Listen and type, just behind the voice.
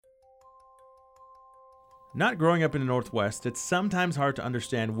Not growing up in the Northwest, it's sometimes hard to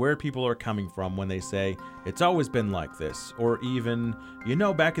understand where people are coming from when they say, it's always been like this, or even,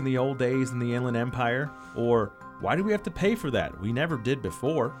 back in the old days in the Inland Empire, or why do we have to pay for that? We never did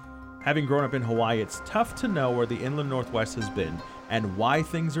before. Having grown up in Hawaii, it's tough to know where the Inland Northwest has been and why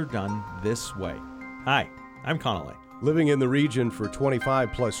things are done this way. Hi, I'm Connolly. Living in the region for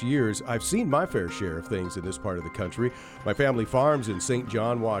 25 plus years, I've seen my fair share of things in this part of the country. My family farms in St.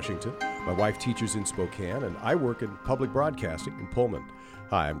 John, Washington. My wife teaches in Spokane, and I work in public broadcasting in Pullman.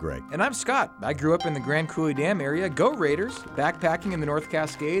 Hi, I'm Greg. And I'm Scott. I grew up in the Grand Coulee Dam area. Go Raiders! Backpacking in the North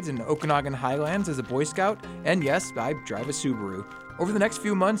Cascades and Okanagan Highlands as a Boy Scout. And yes, I drive a Subaru. Over the next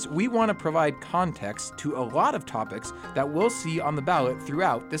few months, we want to provide context to a lot of topics that we'll see on the ballot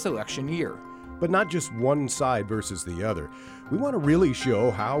throughout this election year. But not just one side versus the other. We want to really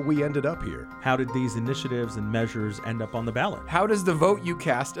show how we ended up here. How did these initiatives and measures end up on the ballot? How does the vote you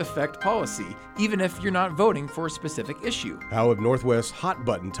cast affect policy, even if you're not voting for a specific issue? How have Northwest's hot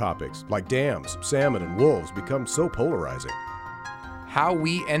button topics like dams, salmon, and wolves become so polarizing? How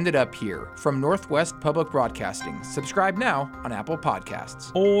we ended up here from Northwest Public Broadcasting. Subscribe now on Apple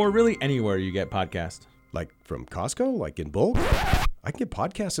Podcasts. Or really anywhere you get podcasts. Like from Costco? Like in bulk? I can get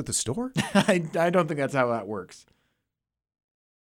podcasts at the store? I don't think that's how that works.